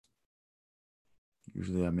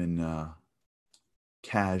Usually I'm in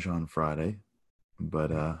Cash on Friday,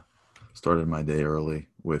 but started my day early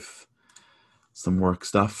with some work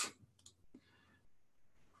stuff.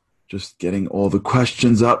 Just getting all the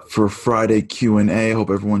questions up for Friday Q&A. Hope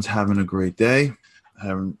everyone's having a great day.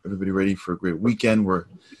 Having everybody ready for a great weekend. We're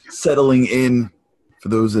settling in, for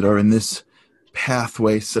those that are in this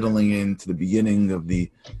pathway, settling into the beginning of the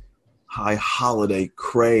high holiday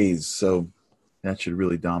craze. So that should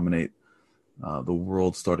really dominate the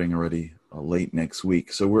world starting already late next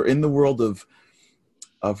week. So we're in the world of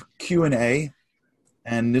Q&A,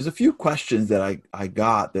 and there's a few questions that I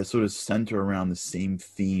got that sort of center around the same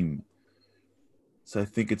theme. So I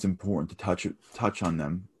think it's important to touch on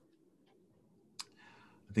them.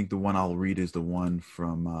 I think the one I'll read is the one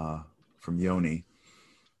from Yoni,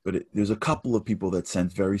 but there's a couple of people that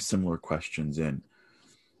sent very similar questions in.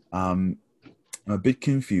 I'm a bit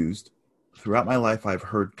confused. Throughout my life, I've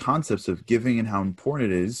heard concepts of giving and how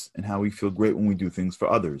important it is and how we feel great when we do things for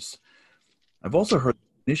others. I've also heard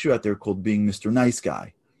an issue out there called being Mr. Nice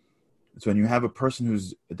Guy. It's when you have a person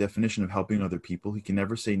who's a definition of helping other people. He can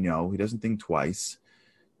never say no. He doesn't think twice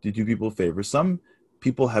to do people a favor. Some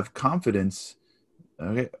people have confidence.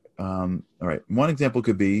 Okay. All right. One example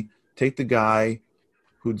could be take the guy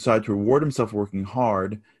who decided to reward himself working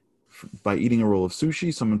hard by eating a roll of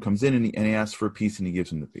sushi. Someone comes in and he asks for a piece and he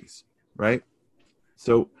gives him the piece. Right?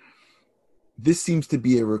 So this seems to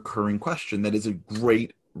be a recurring question that is a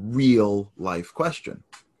great real life question.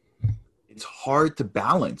 It's hard to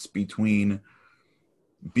balance between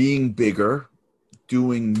being bigger,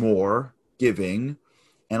 doing more, giving,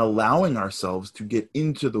 and allowing ourselves to get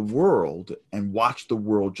into the world and watch the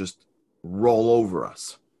world just roll over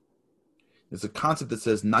us. There's a concept that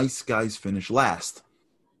says nice guys finish last,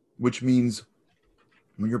 which means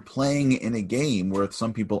when you're playing in a game where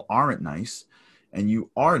some people aren't nice and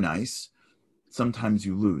you are nice, sometimes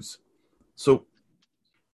you lose. So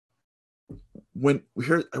I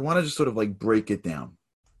want to just sort of like break it down.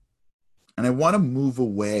 And I want to move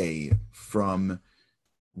away from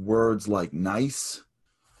words like nice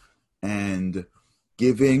and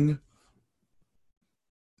giving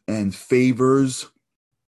and favors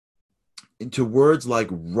into words like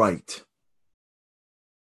right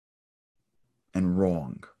and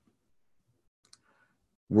wrong.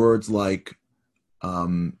 Words like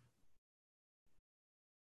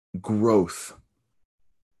growth.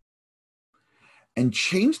 And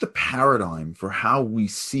change the paradigm for how we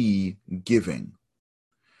see giving.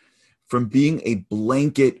 From being a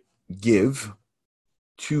blanket give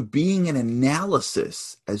to being an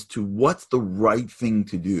analysis as to what's the right thing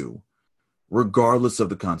to do, regardless of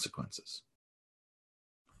the consequences.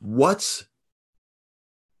 What's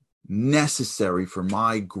necessary for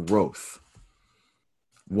my growth?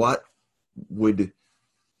 What would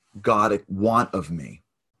God want of me?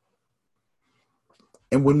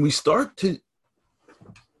 And when we start to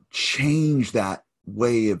change that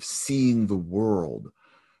way of seeing the world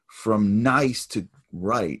from nice to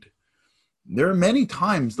right, there are many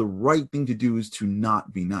times the right thing to do is to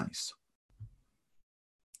not be nice.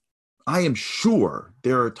 I am sure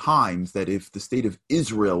there are times that if the state of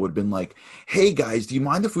Israel would have been like, hey guys, do you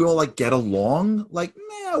mind if we all like get along? Like,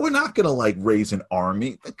 man, we're not going to like raise an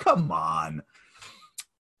army. Come on.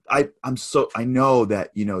 I know that,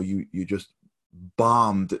 you just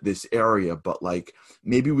bombed this area, but like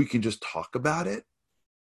maybe we can just talk about it.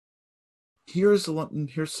 Here's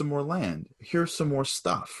some more land. Here's some more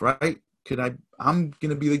stuff, right? I'm going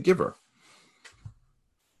to be the giver.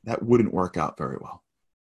 That wouldn't work out very well.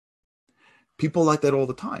 People like that all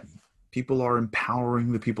the time. People are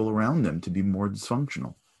empowering the people around them to be more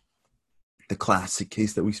dysfunctional. The classic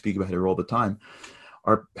case that we speak about here all the time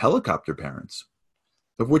are helicopter parents,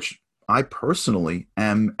 of which I personally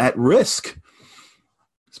am at risk,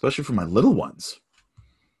 especially for my little ones.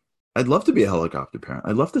 I'd love to be a helicopter parent.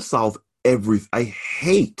 I'd love to solve everything. I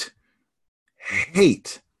hate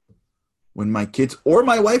when my kids, or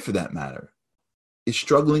my wife for that matter, is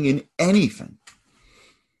struggling in anything.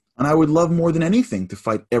 And I would love more than anything to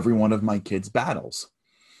fight every one of my kids' battles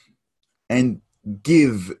and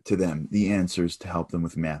give to them the answers to help them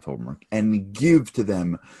with math homework and give to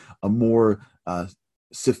them a more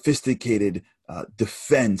sophisticated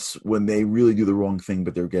defense when they really do the wrong thing,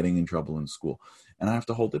 but they're getting in trouble in school. And I have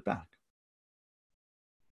to hold it back.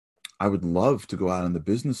 I would love to go out in the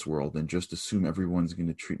business world and just assume everyone's going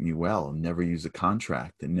to treat me well and never use a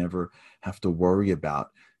contract and never have to worry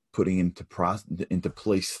about putting into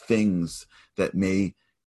place things that may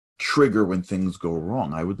trigger when things go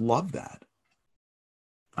wrong. I would love that.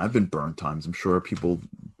 I've been burned times. I'm sure people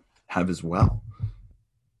have as well.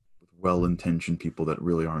 Well-intentioned people that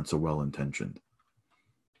really aren't so well-intentioned.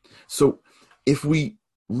 So if we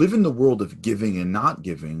live in the world of giving and not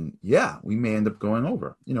giving, yeah, we may end up going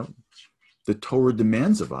over. The Torah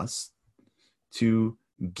demands of us to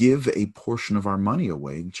give a portion of our money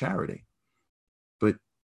away in charity, but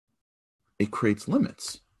it creates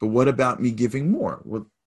limits. But what about me giving more? Well,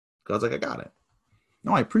 God's like, I got it.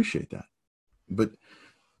 No, I appreciate that. But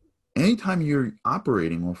anytime you're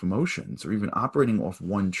operating off emotions or even operating off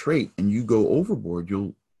one trait and you go overboard,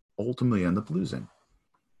 you'll ultimately end up losing.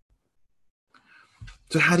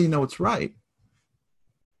 So how do you know it's right?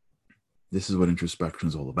 This is what introspection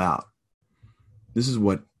is all about. This is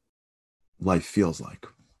what life feels like.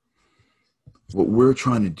 What we're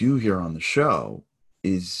trying to do here on the show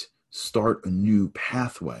is start a new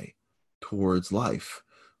pathway towards life,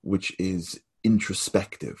 which is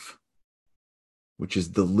introspective, which is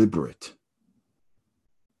deliberate.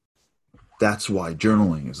 That's why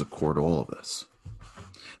journaling is a core to all of this.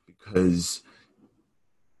 Because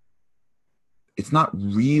it's not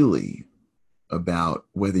really about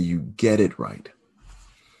whether you get it right.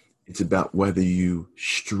 It's about whether you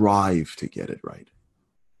strive to get it right.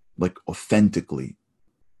 Like authentically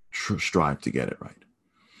strive to get it right.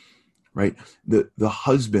 Right? The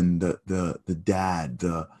husband, the dad,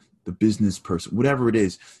 the business person, whatever it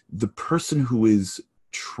is, the person who is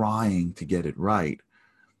trying to get it right,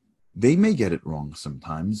 they may get it wrong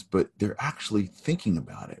sometimes, but they're actually thinking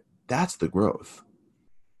about it. That's the growth.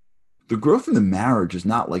 The growth in the marriage is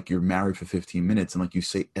not like you're married for 15 minutes and like you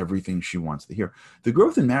say everything she wants to hear. The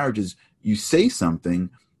growth in marriage is you say something,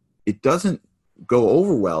 it doesn't go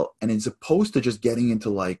over well, and as opposed to just getting into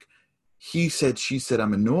like, he said, she said,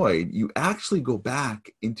 I'm annoyed, you actually go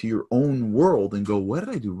back into your own world and go, what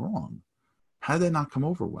did I do wrong? How did that not come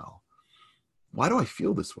over well? Why do I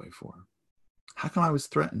feel this way for? How come I was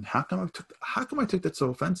threatened? How come I took that so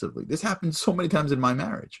offensively? This happened so many times in my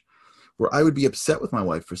marriage, where I would be upset with my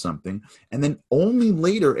wife for something, and then only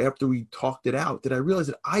later after we talked it out did I realize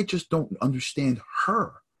that I just don't understand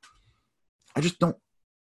her. I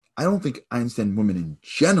don't think I understand women in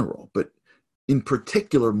general, but in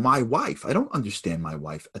particular, my wife. I don't understand my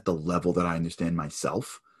wife at the level that I understand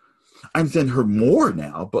myself. I understand her more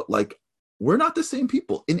now, but like, we're not the same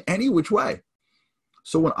people in any which way.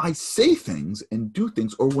 So when I say things and do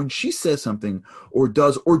things, or when she says something or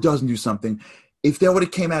does or doesn't do something, if that would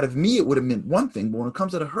have came out of me, it would have meant one thing, but when it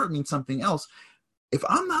comes out of her, it means something else. If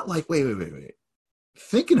I'm not like, wait,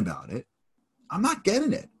 thinking about it, I'm not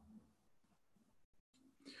getting it.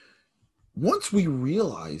 Once we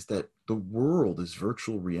realize that the world is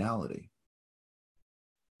virtual reality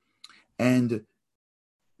and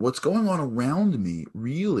what's going on around me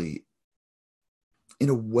really, in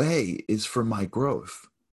a way, is for my growth.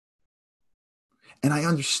 And I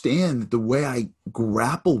understand that the way I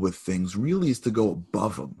grapple with things really is to go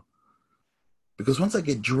above them. Because once I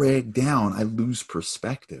get dragged down, I lose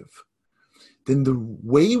perspective. Then the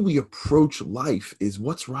way we approach life is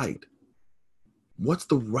what's right. What's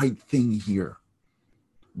the right thing here?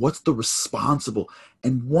 What's the responsible?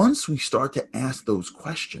 And once we start to ask those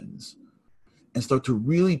questions and start to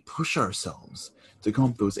really push ourselves to come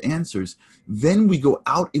up with those answers, then we go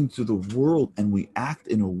out into the world and we act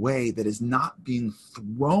in a way that is not being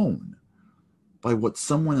thrown by what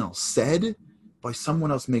someone else said, by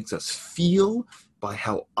someone else makes us feel, by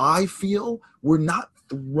how I feel. We're not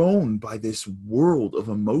thrown by this world of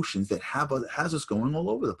emotions that has us going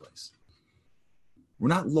all over the place. We're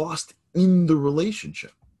not lost in the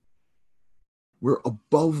relationship. We're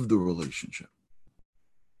above the relationship.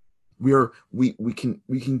 We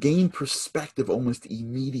can gain perspective almost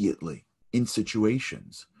immediately in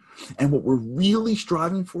situations. And what we're really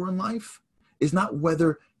striving for in life is not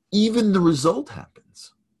whether even the result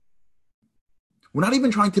happens. We're not even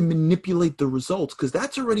trying to manipulate the results, because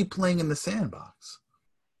that's already playing in the sandbox.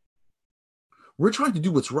 We're trying to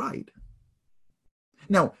do what's right.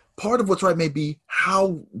 Now, part of what's right may be,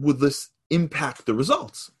 how would this impact the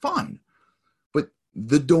results? Fine. But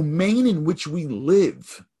the domain in which we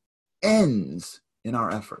live ends in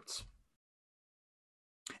our efforts.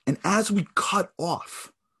 And as we cut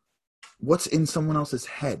off what's in someone else's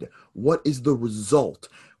head, what is the result,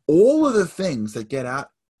 all of the things that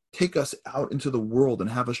take us out into the world and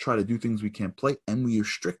have us try to do things we can't play, and we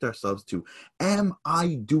restrict ourselves to, am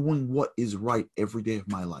I doing what is right every day of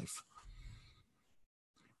my life?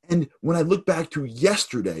 And when I look back to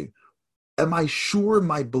yesterday, am I sure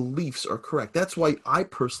my beliefs are correct? That's why I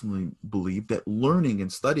personally believe that learning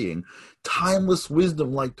and studying timeless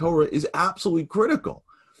wisdom like Torah is absolutely critical,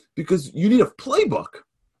 because you need a playbook.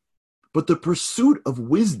 But the pursuit of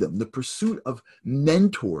wisdom, the pursuit of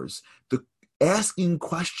mentors, asking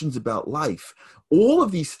questions about life. All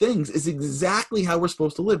of these things is exactly how we're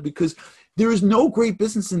supposed to live, because there is no great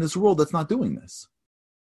business in this world that's not doing this.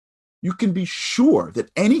 You can be sure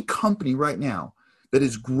that any company right now that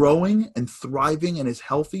is growing and thriving and is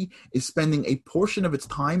healthy is spending a portion of its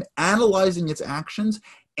time analyzing its actions,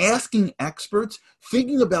 asking experts,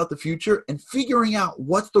 thinking about the future, and figuring out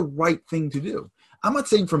what's the right thing to do. I'm not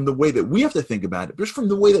saying from the way that we have to think about it, but just from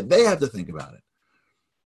the way that they have to think about it.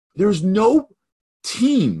 There's no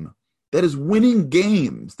team that is winning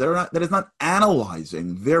games that is not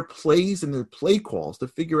analyzing their plays and their play calls to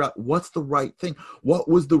figure out what's the right thing, what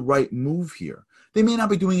was the right move here. They may not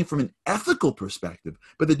be doing it from an ethical perspective,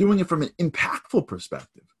 but they're doing it from an impactful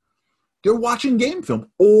perspective. They're watching game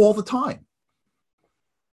film all the time.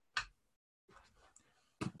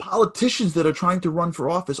 Politicians that are trying to run for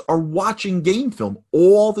office are watching game film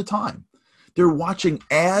all the time. They're watching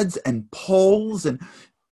ads and polls, and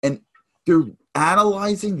they're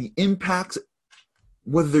analyzing the impacts,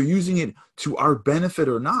 whether they're using it to our benefit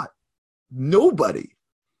or not. Nobody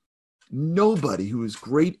who is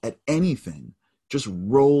great at anything just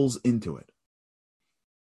rolls into it.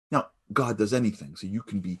 Now, God does anything, so you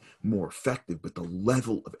can be more effective, but the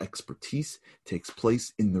level of expertise takes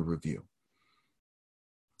place in the review.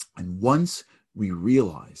 And once we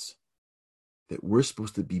realize that we're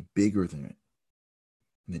supposed to be bigger than it,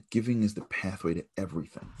 and that giving is the pathway to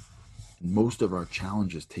everything, and most of our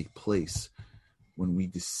challenges take place when we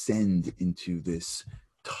descend into this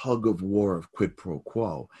tug of war of quid pro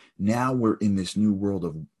quo. Now we're in this new world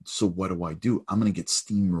of, so what do I do? I'm going to get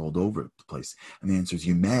steamrolled over the place. And the answer is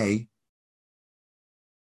you may.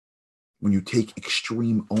 When you take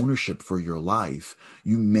extreme ownership for your life,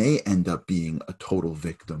 you may end up being a total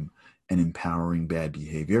victim and empowering bad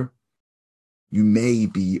behavior. You may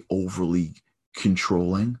be overly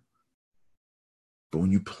controlling. But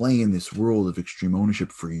when you play in this world of extreme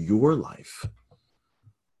ownership for your life,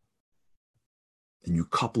 and you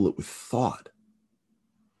couple it with thought,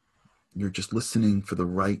 you're just listening for the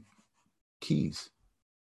right keys,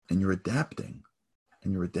 and you're adapting,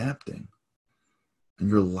 and you're adapting. And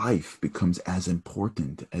your life becomes as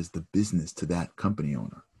important as the business to that company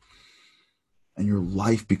owner. And your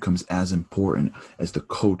life becomes as important as the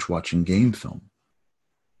coach watching game film,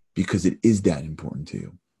 because it is that important to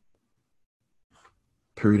you.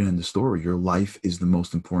 Period, end of story. Your life is the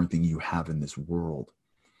most important thing you have in this world.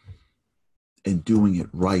 And doing it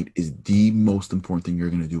right is the most important thing you're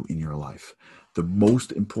going to do in your life. The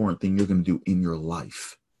most important thing you're going to do in your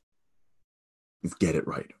life is get it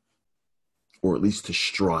right. Or at least to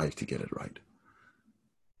strive to get it right.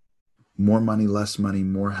 More money, less money,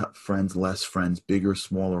 more friends, less friends, bigger,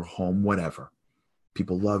 smaller, home, whatever.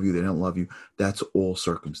 People love you, they don't love you. That's all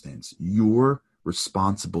circumstance. You're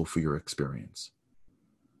responsible for your experience.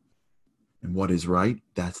 And what is right?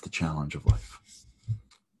 That's the challenge of life.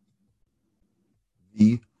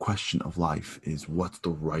 The question of life is, what's the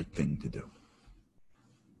right thing to do?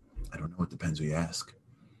 I don't know. It depends who you ask.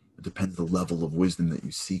 It depends the level of wisdom that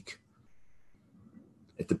you seek.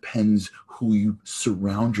 It depends who you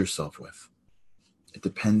surround yourself with. It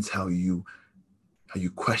depends how you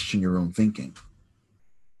question your own thinking.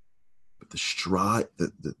 But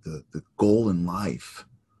the goal in life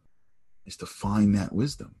is to find that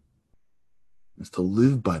wisdom. Is to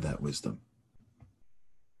live by that wisdom.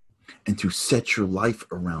 And to set your life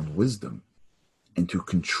around wisdom. And to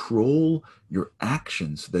control your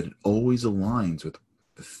actions so that it always aligns with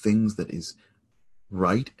the things that is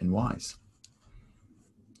right and wise.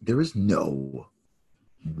 There is no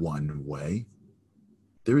one way.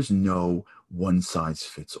 There is no one size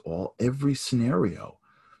fits all. Every scenario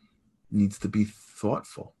needs to be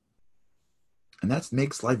thoughtful. And that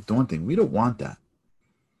makes life daunting. We don't want that.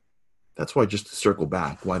 That's why, just to circle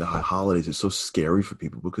back, why the high holidays are so scary for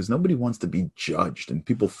people, because nobody wants to be judged. And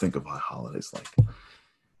people think of high holidays like, I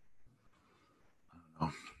don't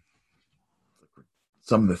know,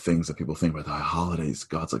 some of the things that people think about the high holidays,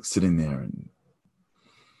 God's like sitting there and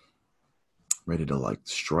ready to like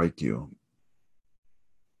strike you.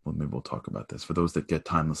 Well, maybe we'll talk about this. For those that get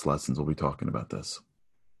timeless lessons, we'll be talking about this.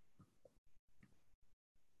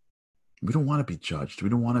 We don't want to be judged. We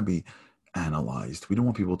don't want to be analyzed. We don't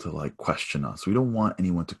want people to like question us. We don't want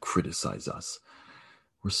anyone to criticize us.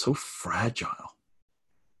 We're so fragile.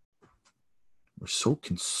 We're so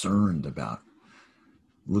concerned about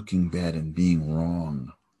looking bad and being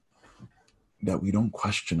wrong that we don't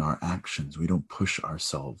question our actions. We don't push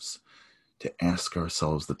ourselves to ask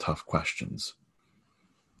ourselves the tough questions.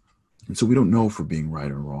 And so we don't know if we're being right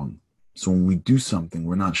or wrong. So when we do something,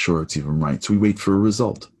 we're not sure it's even right. So we wait for a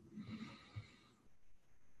result.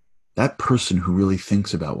 That person who really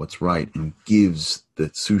thinks about what's right and gives the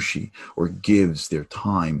sushi or gives their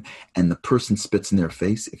time, and the person spits in their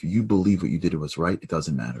face, if you believe what you did was right, it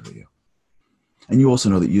doesn't matter to you. And you also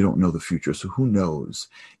know that you don't know the future, so who knows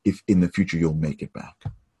if in the future you'll make it back.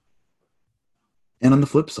 And on the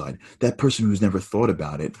flip side, that person who's never thought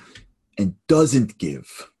about it and doesn't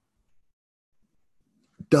give,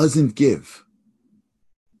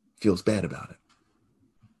 feels bad about it.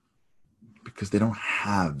 Because they don't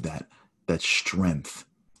have that strength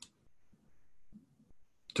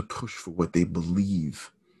to push for what they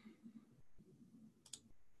believe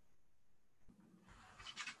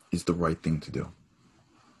is the right thing to do.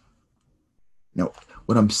 Now,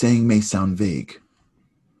 what I'm saying may sound vague.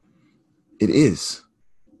 It is,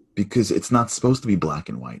 because it's not supposed to be black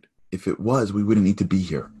and white. If it was, we wouldn't need to be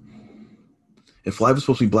here. If life was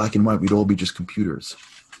supposed to be black and white, we'd all be just computers.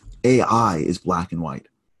 AI is black and white.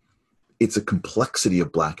 It's a complexity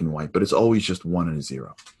of black and white, but it's always just 1 and a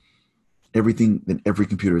 0. Everything that every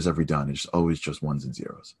computer has ever done is always just 1s and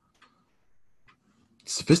 0s.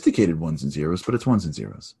 Sophisticated 1s and 0s, but it's 1s and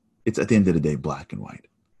 0s. It's at the end of the day black and white.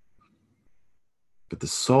 But the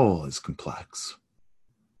soul is complex.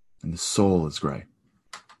 And the soul is gray.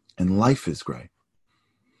 And life is gray.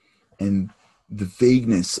 And the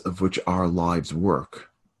vagueness of which our lives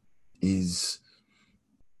work is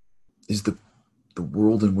the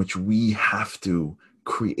world in which we have to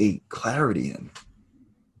create clarity in.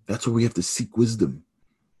 That's where we have to seek wisdom.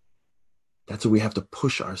 That's where we have to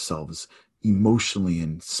push ourselves emotionally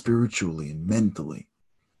and spiritually and mentally.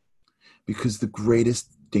 Because the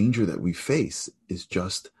greatest danger that we face is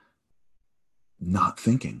just not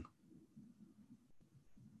thinking.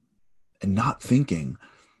 And not thinking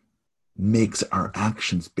makes our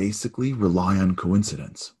actions basically rely on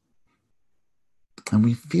coincidence. And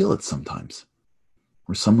we feel it sometimes,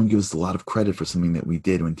 where someone gives us a lot of credit for something that we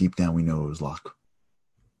did when deep down we know it was luck.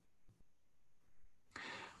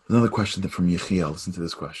 Another question from Yechiel. Listen to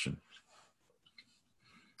this question.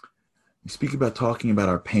 We speak about talking about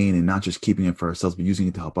our pain and not just keeping it for ourselves, but using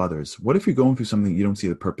it to help others. What if you're going through something you don't see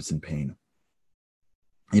the purpose in pain?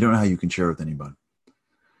 You don't know how you can share it with anybody.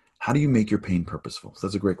 How do you make your pain purposeful? So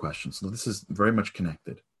that's a great question. So this is very much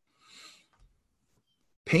connected.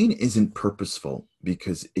 Pain isn't purposeful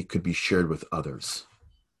because it could be shared with others.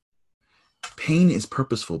 Pain is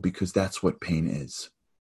purposeful because that's what pain is.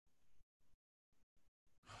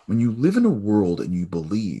 When you live in a world and you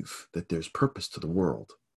believe that there's purpose to the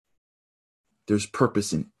world, there's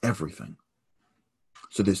purpose in everything.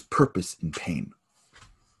 So there's purpose in pain.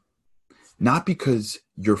 Not because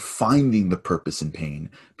you're finding the purpose in pain,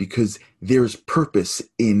 because there's purpose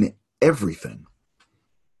in everything.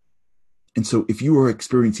 And so if you are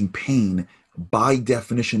experiencing pain, by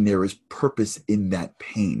definition, there is purpose in that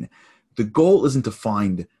pain. The goal isn't to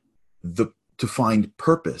find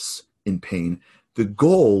purpose in pain. The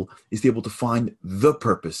goal is to be able to find the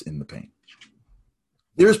purpose in the pain.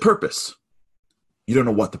 There's purpose. You don't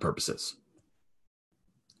know what the purpose is.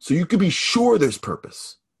 So you could be sure there's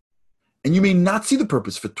purpose. And you may not see the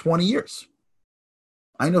purpose for 20 years.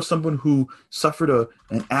 I know someone who suffered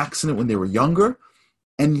an accident when they were younger,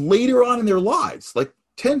 and later on in their lives, like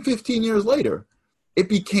 10, 15 years later, it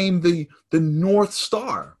became the North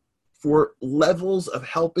Star for levels of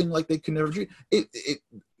helping like they could never dream.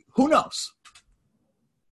 Who knows?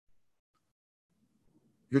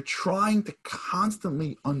 You're trying to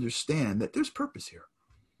constantly understand that there's purpose here.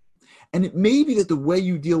 And it may be that the way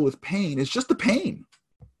you deal with pain is just the pain.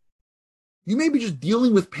 You may be just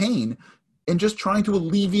dealing with pain and just trying to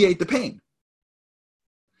alleviate the pain.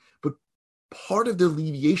 But part of the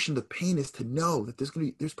alleviation of the pain is to know that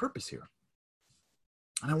there's purpose here.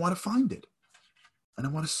 And I want to find it. And I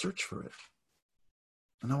want to search for it.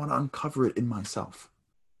 And I want to uncover it in myself.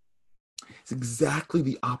 It's exactly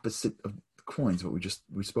the opposite of the coins, what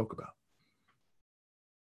we spoke about.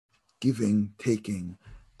 Giving, taking,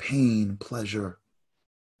 pain, pleasure.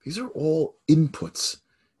 These are all inputs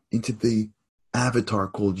into the avatar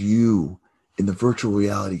called you in the virtual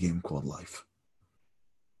reality game called life.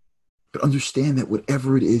 But understand that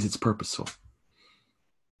whatever it is, it's purposeful.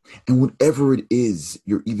 And whatever it is,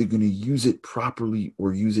 you're either going to use it properly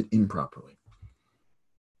or use it improperly.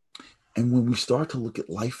 And when we start to look at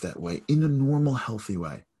life that way, in a normal, healthy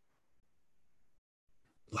way,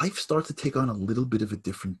 life starts to take on a little bit of a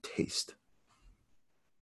different taste.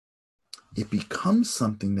 It becomes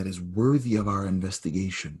something that is worthy of our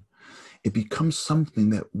investigation. It becomes something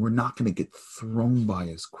that we're not going to get thrown by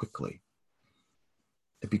as quickly.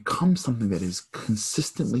 It becomes something that is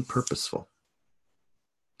consistently purposeful.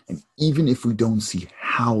 And even if we don't see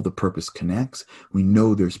how the purpose connects, we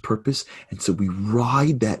know there's purpose. And so we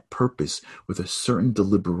ride that purpose with a certain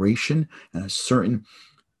deliberation and a certain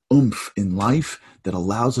oomph in life that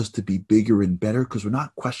allows us to be bigger and better, because we're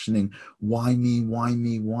not questioning why me, why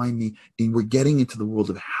me, why me. And we're getting into the world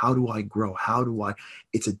of how do I grow?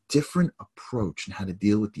 It's a different approach in how to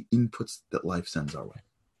deal with the inputs that life sends our way.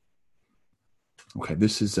 Okay,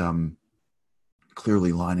 this is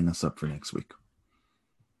clearly lining us up for next week.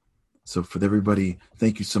 So for everybody,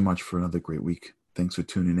 thank you so much for another great week. Thanks for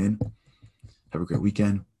tuning in. Have a great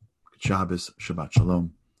weekend. Good Shabbos, Shabbat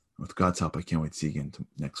Shalom. With God's help, I can't wait to see you again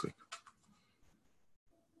next week.